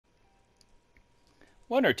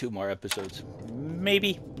1 or 2 more episodes.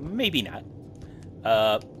 Maybe, maybe not.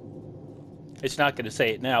 It's not going to say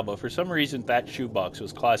it now, but for some reason that shoebox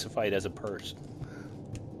was classified as a purse.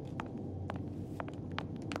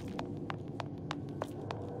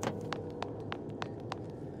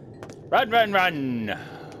 Run, run, run!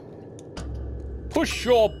 Push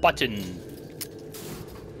your button!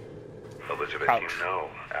 Elizabeth, Ouch. you know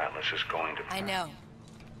Atlas is going to... I know.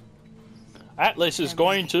 Atlas is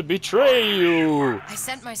going to betray you! I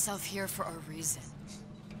sent myself here for a reason.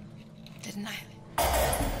 Didn't I?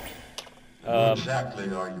 Who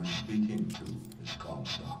exactly are you speaking to, Miss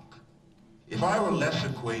Comstock? If I were less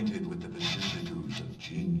acquainted with the vicissitudes of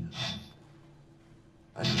genius,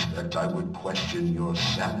 I suspect I would question your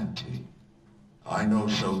sanity. I know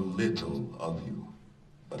so little of you,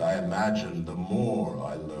 but I imagine the more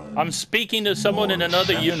I learn... I'm speaking to someone in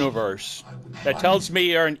another universe that tells me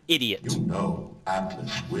you're an idiot. You know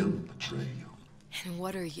Atlas will betray you. And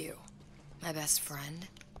what are you? My best friend?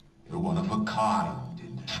 You're one of a kind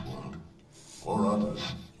in this world, or others.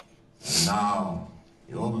 And now,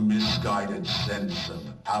 your misguided sense of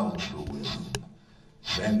altruism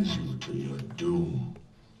sends you to your doom.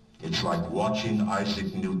 It's like watching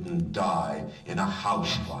Isaac Newton die in a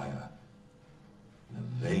house fire, in a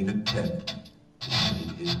vain attempt to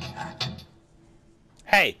save his cat.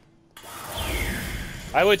 Hey!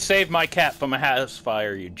 I would save my cat from a house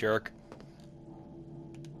fire, you jerk.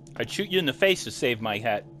 I'd shoot you in the face to save my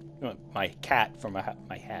cat from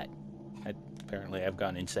my hat. Apparently I've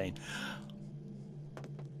gone insane.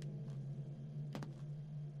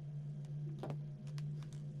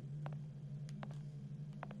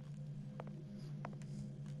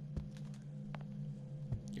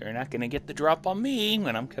 You're not gonna get the drop on me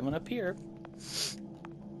when I'm coming up here.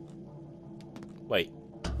 Wait.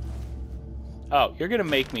 Oh, you're gonna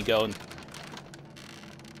make me go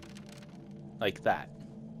like that.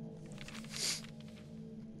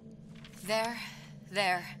 There.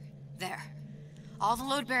 All the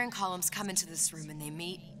load-bearing columns come into this room and they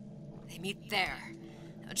meet there.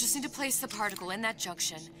 I just need to place the particle in that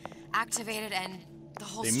junction, activate it, and the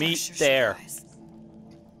whole structure meet there. should rise.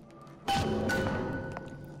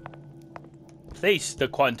 Place the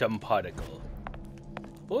quantum particle.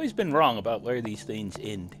 I've always been wrong about where these things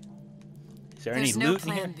end. Is there any There's no loot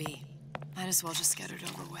in here? plan B. Might as well just get it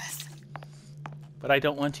over with. But I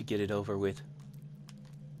don't want to get it over with.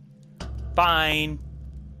 Fine.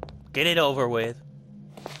 Get it over with.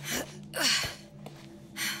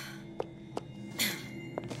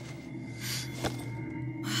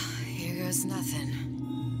 Here goes nothing.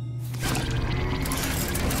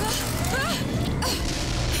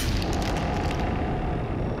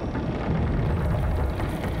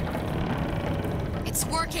 It's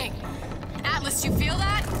working! Atlas, you feel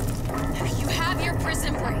that? You have your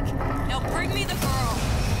prison break. Now bring me the girl.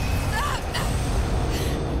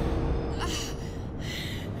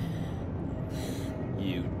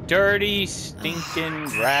 You dirty, stinking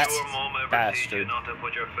rat bastard. Not to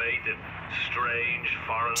put your faith in strange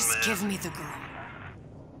foreign Just men. give me the girl.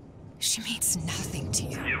 She means nothing to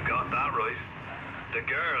you. You've got that right. The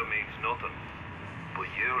girl means nothing. But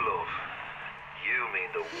you, love, you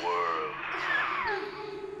mean the world.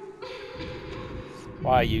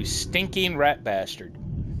 Why, you stinking rat bastard.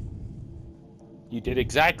 You did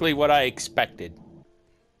exactly what I expected.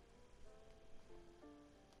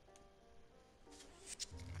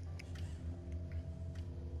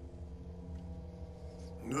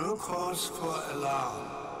 No cause for alarm.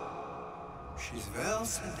 She's well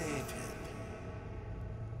sedated.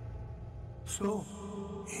 So,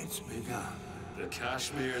 it's begun. The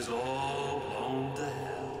Kashmir's all blown to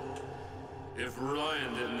hell. If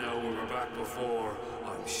Ryan didn't know we were back before,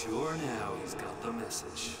 I'm sure now he's got the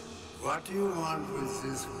message. What do you want with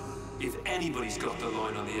this one? If anybody's got the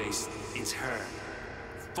line on the ace, it's her.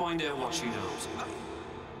 Find out what she knows.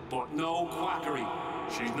 But no quackery.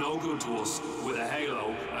 She's no good to us with a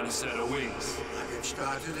halo and a set of wings. I get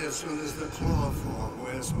started as soon as the chloroform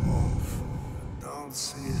wears off. Don't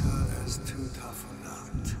see her as too tough a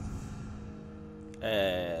nut.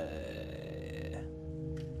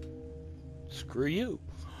 Screw you.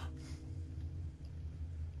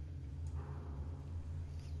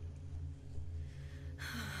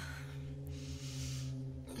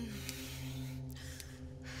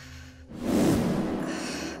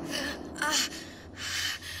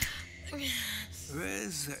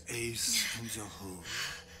 Where's the ace in the hole?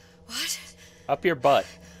 What? Up your butt.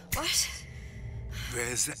 What?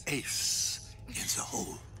 Where's the ace in the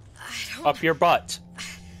hole? Up your butt.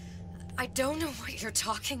 I don't know what you're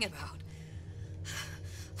talking about.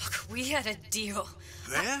 Look, we had a deal.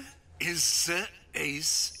 Where is the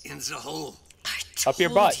ace in the hole? I Up your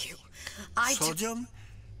told butt. you. I d- Sodium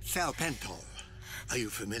thiopental. Are you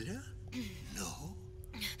familiar? No.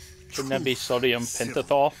 Shouldn't that be sodium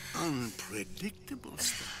pentothal? Unpredictable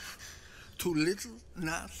stuff. Too little,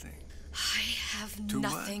 nothing. I have Too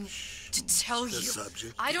nothing much. to tell The you.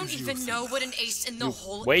 subject I don't is even know what an ace in the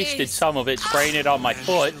hole Wasted is. some of it spraying it on my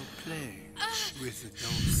foot. She'll play with the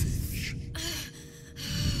dosage.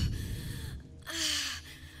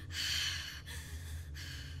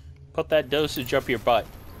 Put that dosage up your butt.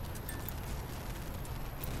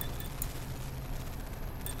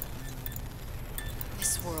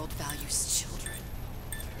 This world values children,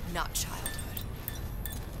 not childhood.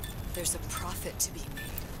 There's a profit to be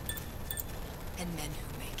made, and men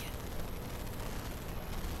who make it.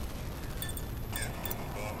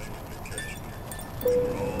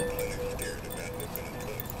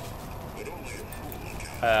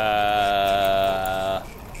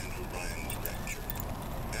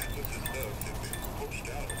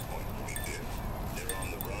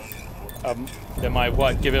 Am I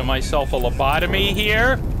what, giving myself a lobotomy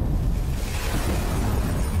here?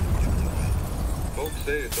 Folks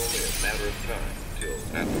say it's only a matter of time till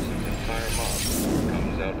Atlas's entire mob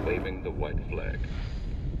comes out waving the white flag.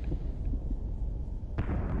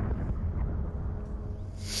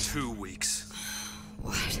 2 weeks.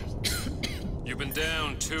 What? You've been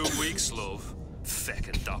down 2 weeks, love.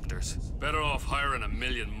 Feckin' doctors. Better off hiring a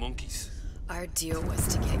million monkeys. Our deal was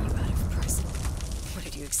to get you out of prison. What,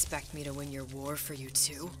 did you expect me to win your war for you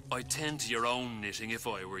too? I'd tend to your own knitting if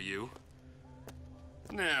I were you.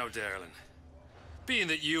 Now, darling, being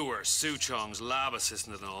that you were Su Chong's lab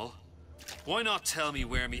assistant and all, why not tell me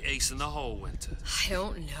where me ace in the hole went to? I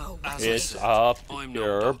don't know. As I It's said, up I'm no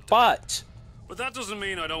your doctor. butt. But that doesn't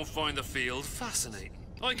mean I don't find the field fascinating.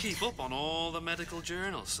 I keep up on all the medical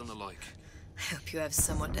journals and the like. I hope you have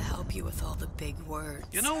someone to help you with all the big words.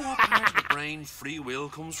 You know what part of the brain free will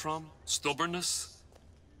comes from? Stubbornness?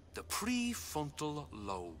 The prefrontal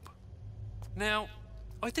lobe. Now,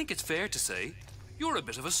 I think it's fair to say you're a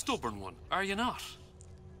bit of a stubborn one, are you not?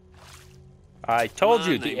 I told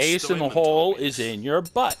you Man the named ace in the Steinman hole told me is this. in your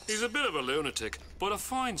butt. He's a bit of a lunatic, but a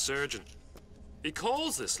fine surgeon. He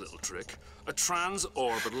calls this little trick a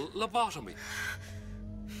transorbital lobotomy.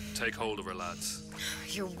 Take hold of her, lads.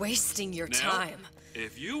 You're wasting your Now, time.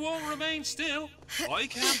 if you won't remain still, I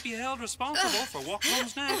can't be held responsible for what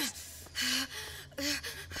comes next.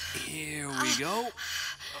 Here we go.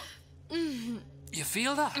 You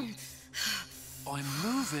feel that? I'm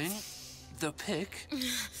moving the pick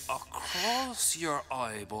across your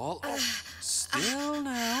eyeball, still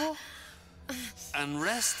now, and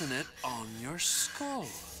resting it on your skull.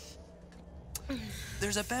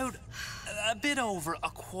 There's about a bit over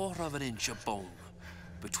 1/4 of an inch of bone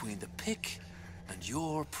between the pick and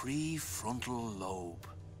your prefrontal lobe.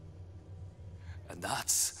 And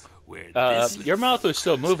that's where this Your mouth was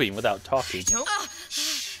still moving without talking. Don't.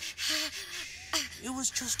 It was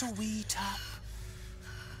just a wee tap.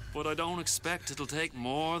 But I don't expect it'll take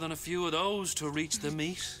more than a few of those to reach the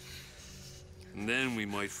meat. And then we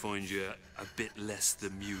might find you a bit less the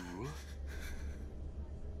mule.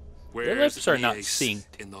 Your lips are not Where's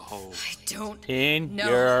synced. in the hole? I don't. In No.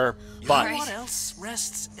 your You know butt. what else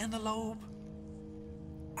rests in the lobe?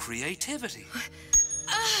 Creativity.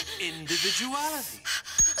 Individuality.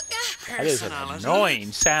 That is an Personality.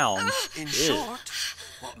 annoying sound. In Ew. short,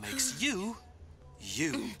 what makes you,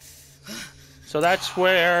 you. So that's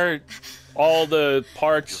where all the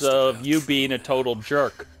parts of you being a total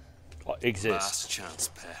jerk exist. Last chance,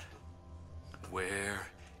 pet. Where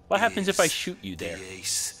What happens if I is shoot you there? the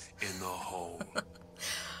ace in the hole?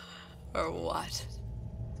 Or what?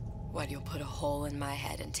 What, you'll put a hole in my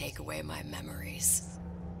head and take away my memories?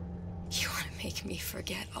 You want to make me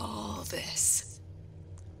forget all this?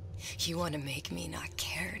 You want to make me not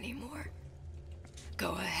care anymore?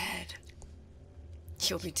 Go ahead.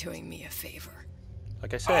 You'll be doing me a favor.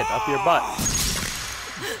 Like I said, up your butt.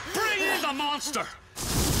 Bring in the monster!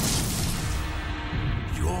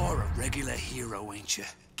 You're a regular hero, ain't you?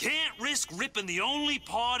 Can't risk ripping the only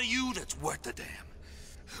part of you that's worth a damn.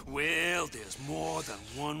 Well, there's more than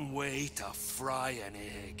one way to fry an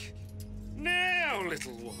egg. Now,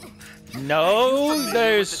 little one. No, Familiar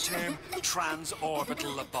there's with the term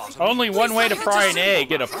transorbital lobotomy? only one way to fry an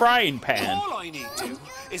egg, in a frying pan. All I need to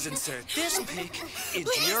is insert this pick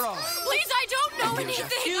into your eye. Please, I don't know And there's a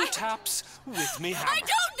anything! few taps with me hammer. I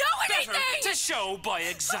don't know Better anything! to show by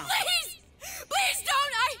example. Please! Please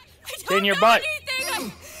don't! I It's don't in your know butt.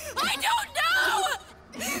 anything! I don't know!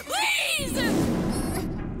 Please!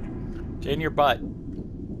 It's in your butt.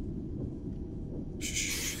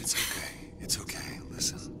 Shh, it's okay. It's okay.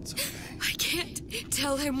 Listen, it's okay. I can't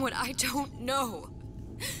tell him what I don't know.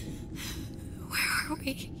 Where are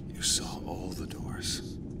we? You saw all the doors,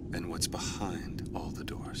 and what's behind all the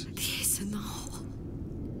doors. The ace in the hole.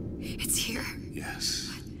 It's here.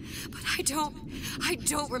 Yes. But I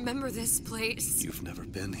don't remember this place. You've never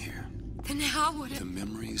been here. Then how would The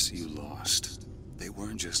memories you lost, they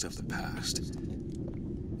weren't just of the past.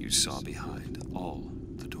 You saw behind all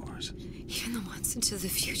the doors. Even the ones into the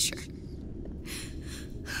future.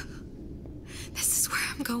 This is where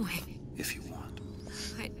I'm going. If you want.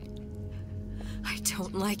 I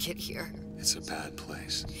don't like it here. It's a bad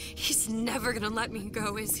place. He's never gonna let me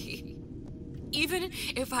go, is he? Even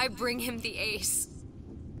if I bring him the ace.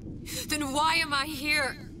 Then why am I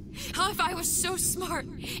here? How if I was so smart?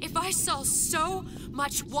 If I saw so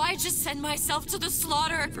much, why just send myself to the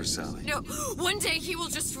slaughter? For Sally. No, one day he will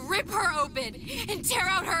just rip her open and tear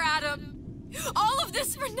out her atom. All of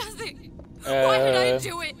this for nothing. Why did I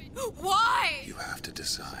do it? Why? You have to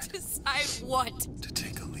decide. Decide what? To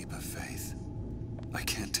take a leap of faith. I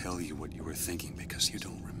can't tell you what you were thinking because you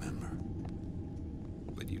don't remember.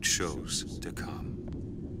 But you chose to come.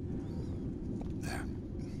 There.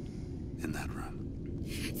 In that room.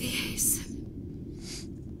 The ace.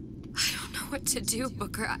 I don't know what to do,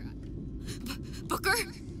 Booker. Booker?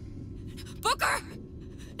 Booker!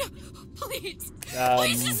 No, please.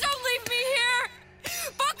 Please just don't leave me here!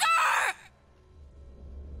 Booker!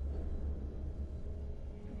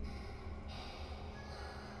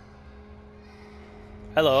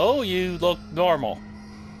 Hello, you look normal.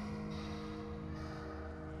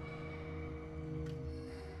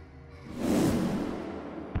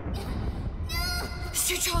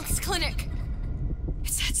 Suchong's clinic.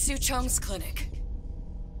 It's at Suchong's clinic.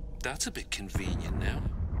 That's a bit convenient now.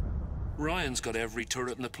 Ryan's got every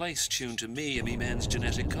turret in the place tuned to me and me men's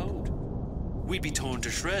genetic code. We'd be torn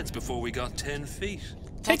to shreds before we got 10 feet.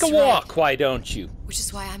 Take That's a walk, right. why don't you? Which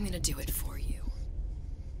is why I'm gonna do it for you.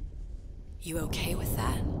 You okay with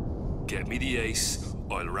that? Get me the ace,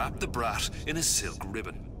 I'll wrap the brat in a silk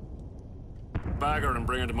ribbon. Bag her and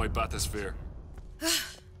bring her to my bathysphere.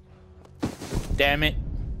 Damn it.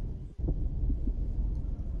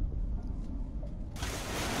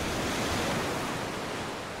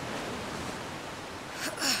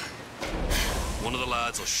 One of the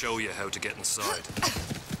lads will show you how to get inside.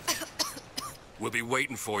 We'll be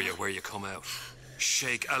waiting for you where you come out.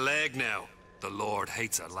 Shake a leg now. The Lord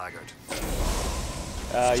hates a laggard.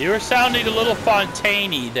 You were sounding a little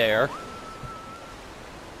Fontaine-y there.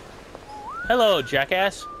 Hello,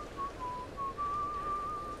 jackass.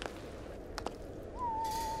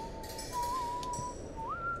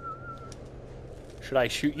 Should I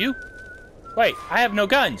shoot you? Wait, I have no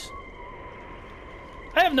guns.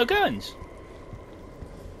 I have no guns.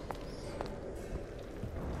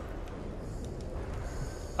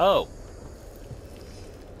 Oh.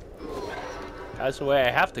 That's the way I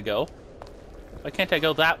have to go. Why can't I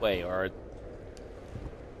go that way, or...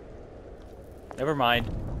 Never mind.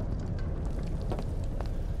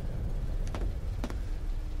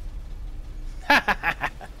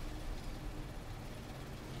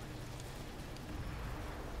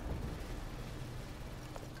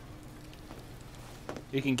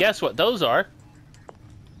 You can guess what those are.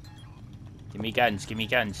 Give me guns, give me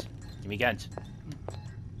guns, give me guns.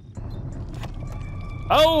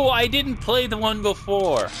 Oh, I didn't play the one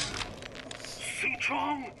before.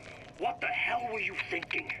 Suchong, what the hell were you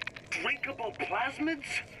thinking? Drinkable plasmids?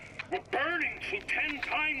 We're burning through 10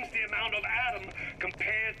 times the amount of atom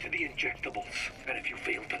compared to the injectables. And if you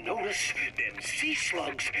fail to notice, them sea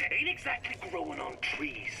slugs ain't exactly growing on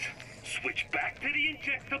trees. Switch back to the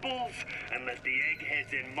injectables and let the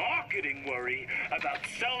eggheads in marketing worry about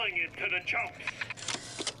selling it to the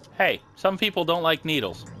chumps. Hey, some people don't like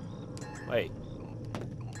needles. Wait.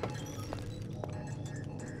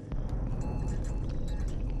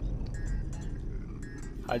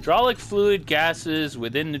 Hydraulic fluid gases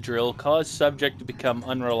within the drill cause subject to become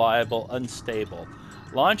unreliable, unstable.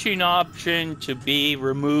 Launching option to be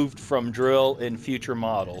removed from drill in future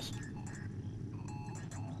models.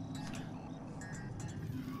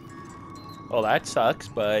 Well, that sucks,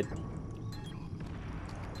 but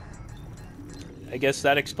I guess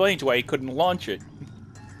that explains why he couldn't launch it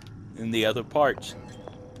in the other parts.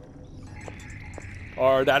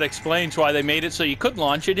 Or that explains why they made it so you could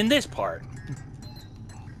launch it in this part.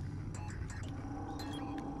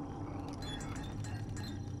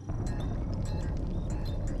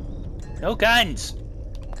 No guns!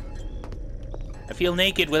 I feel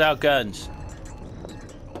naked without guns.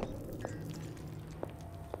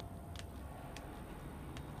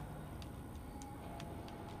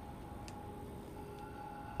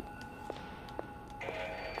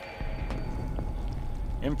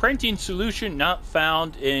 Imprinting solution not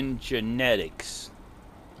found in genetics.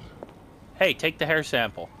 Hey, take the hair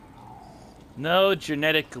sample. No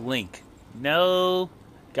genetic link. No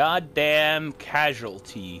goddamn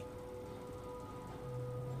casualty.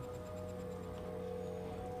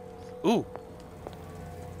 Ooh.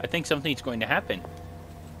 I think something's going to happen.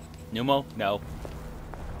 Pneumo? No.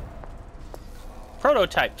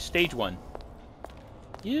 Prototype, stage 1.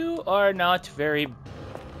 You are not very...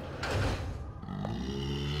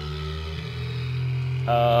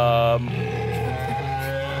 Are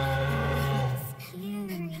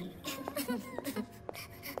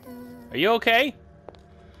you okay?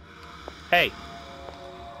 Hey.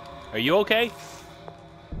 Are you okay?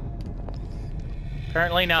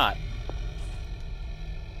 Apparently not.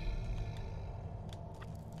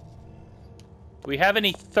 Do we have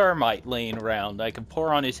any thermite laying around I can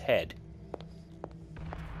pour on his head?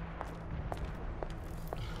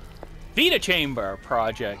 Vita Chamber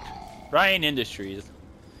Project. Ryan Industries.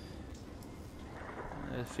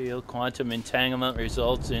 The field quantum entanglement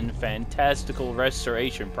results in fantastical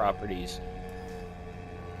restoration properties.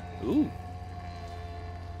 Ooh.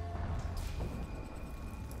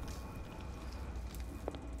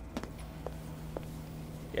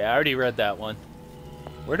 Yeah, I already read that one.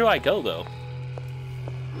 Where do I go, though?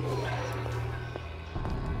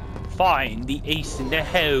 Find the ace in the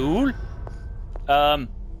hole.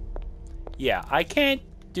 Yeah, I can't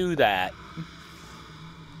do that.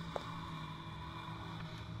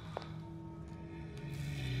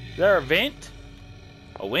 Is there a vent?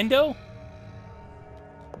 A window?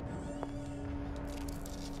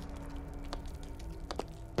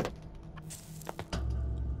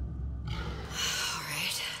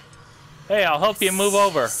 Alright. Hey, I'll help you move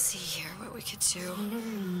over. Let's see here what we could do.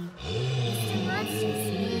 Mr.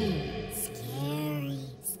 Monster's mean. Scary.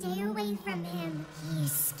 Stay away from him.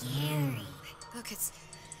 He's scary. Look, it's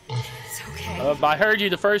okay. I heard you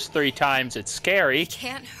the first 3 times. It's scary. He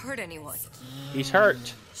can't hurt anyone. He's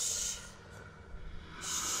hurt.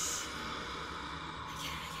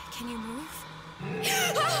 Can you move?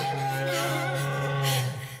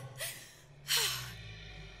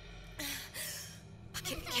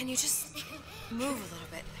 Can you just move a little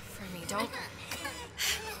bit for me? Don't...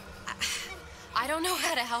 I don't know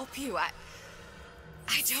how to help you. I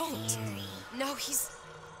don't. No, he's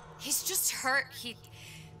just hurt. He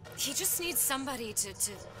just needs somebody to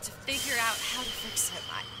figure out how to fix him.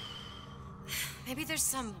 Maybe there's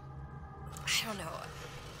some... I don't know.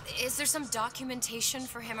 Is there some documentation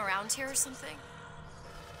for him around here or something?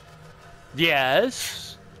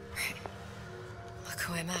 Yes. Right. Look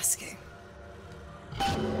who I'm asking.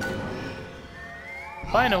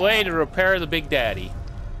 Find a way to repair the Big Daddy.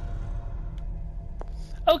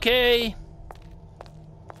 Okay.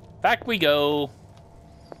 Back we go.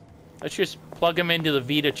 Let's just plug him into the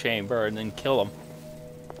Vita chamber and then kill him.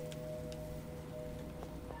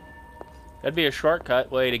 That'd be a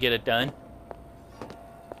shortcut way to get it done.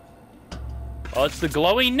 Oh, it's the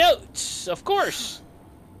glowing notes, of course.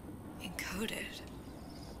 Encoded.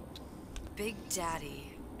 Big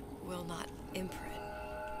Daddy will not imprint.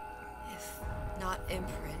 If not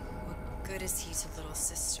imprint, what good is he to little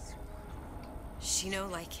sister? She no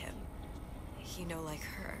like him. He no like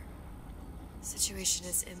her. Situation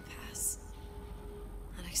is impasse.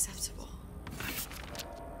 Unacceptable.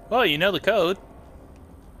 Well, you know the code.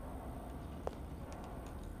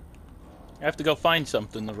 I have to go find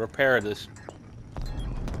something to repair this.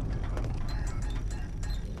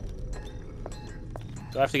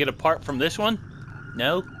 Do I have to get a part from this one?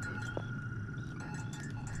 No?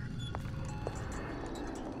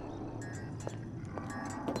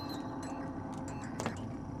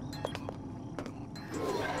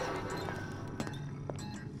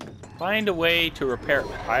 Find a way to repair.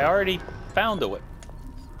 I already found a way.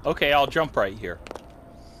 Okay, I'll jump right here.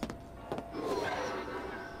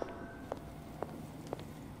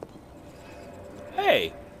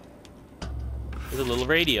 Hey! There's a little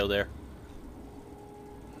radio there.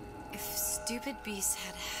 If stupid beasts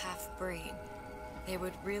had half brain, they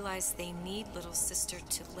would realize they need little sister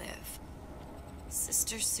to live.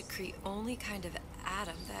 Sisters secrete only kind of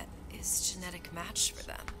atom that is genetic match for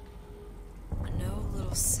them. No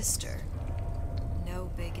little sister,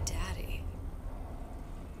 no Big Daddy.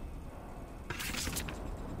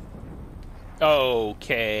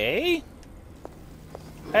 Okay.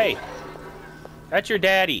 Hey, that's your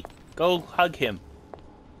daddy. Go hug him.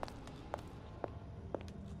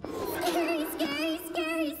 Scary, scary,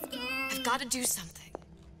 scary, scary. I've got to do something.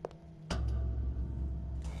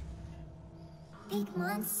 Big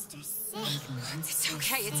monster sick. It's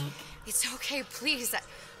okay. It's okay. Please.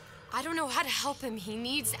 I don't know how to help him. He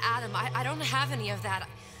needs Adam. I don't have any of that.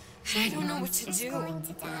 I don't know what to Monster's do. going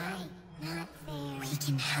to die. Not fair. We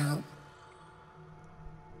can help.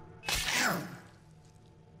 Help.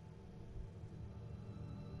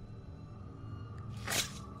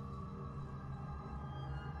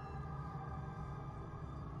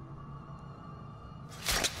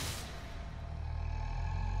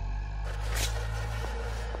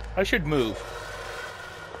 I should move.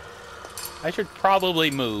 I should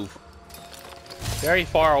probably move. Very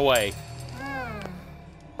far away.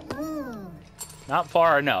 Not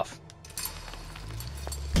far enough.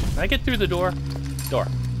 Can I get through the door? Door.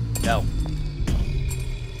 No.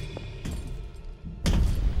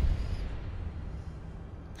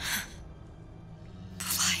 The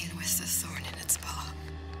lion with the thorn in its paw.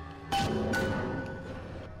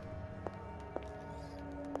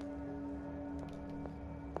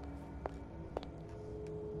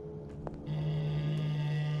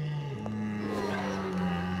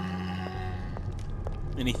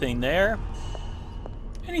 Anything there?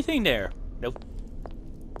 Anything there? Nope.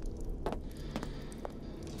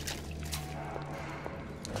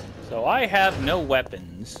 So I have no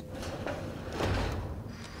weapons.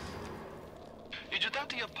 Did you talk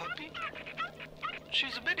to your puppy?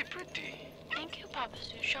 She's very pretty. Thank you, Papa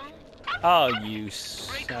Sushong. Oh, you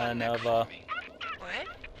son of a... What?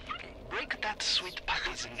 Break that sweet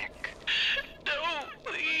puppy's neck. No,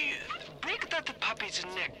 please. Break that puppy's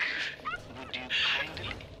neck. Would you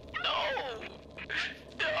kindly? No.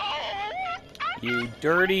 No. You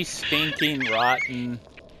dirty, stinking, rotten...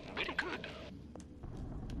 Very good.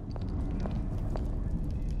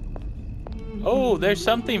 Oh, there's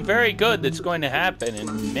something very good that's going to happen in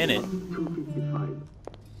a minute. 255.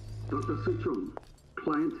 Dr. Suchong,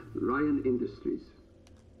 client Ryan Industries.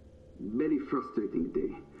 Very frustrating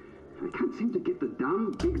day. I can't seem to get the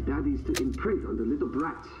damn big daddies to imprint on the little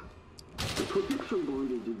brats. The protection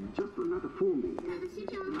bond is just another forming.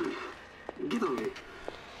 Get on it.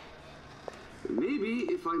 Maybe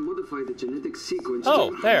if I modify the genetic sequence...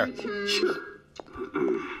 Oh, there.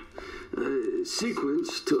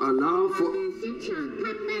 Sequence to allow for...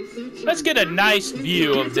 Let's get a nice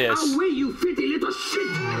view of this. Get away, you filthy little shit!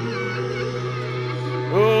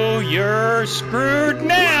 Oh, you're screwed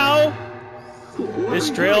now! This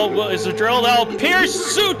drill is a drill that'll pierce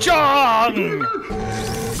Suchong!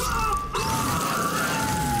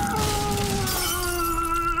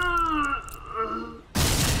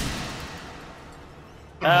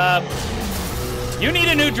 You need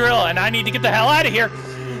a new drill, and I need to get the hell out of here!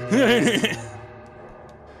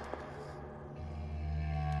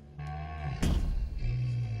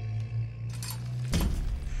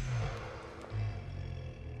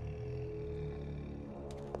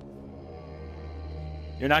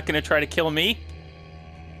 You're not gonna try to kill me?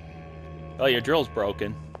 Oh, your drill's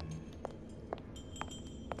broken.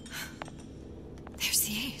 There's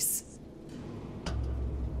the ace.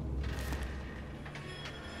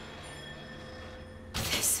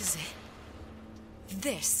 This is it.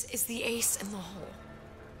 This is the ace in the hole.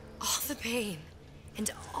 All the pain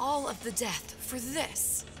and all of the death for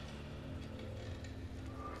this.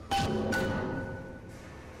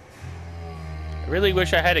 I really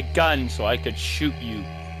wish I had a gun so I could shoot you.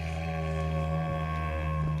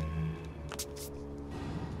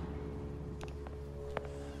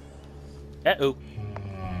 Uh-oh.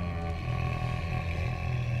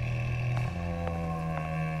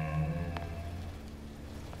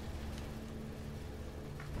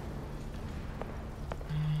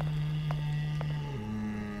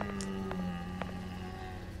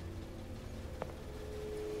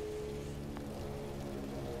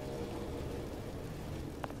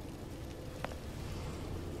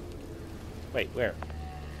 Wait, where?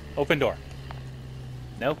 Open door.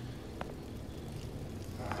 No?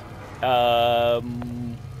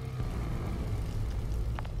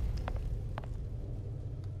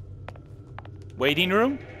 Waiting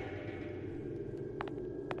room?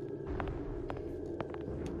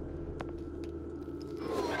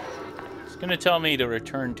 It's gonna tell me to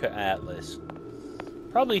return to Atlas.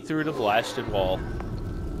 Probably through the blasted wall.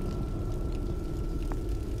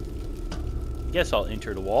 Guess I'll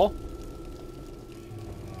enter the wall.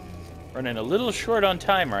 Running a little short on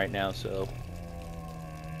time right now, so...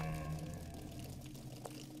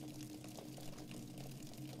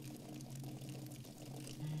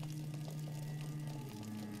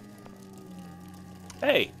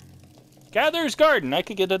 Hey! Gatherer's Garden! I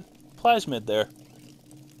could get a plasmid there.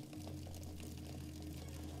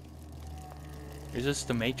 Is this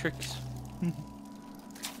the Matrix?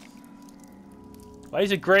 Why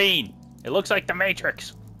is it green? It looks like the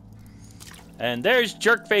Matrix! And there's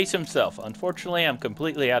Jerkface himself. Unfortunately, I'm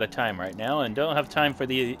completely out of time right now and don't have time for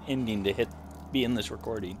the ending to be in this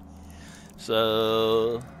recording.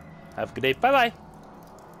 So, have a good day. Bye-bye.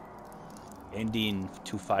 Ending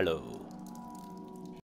to follow.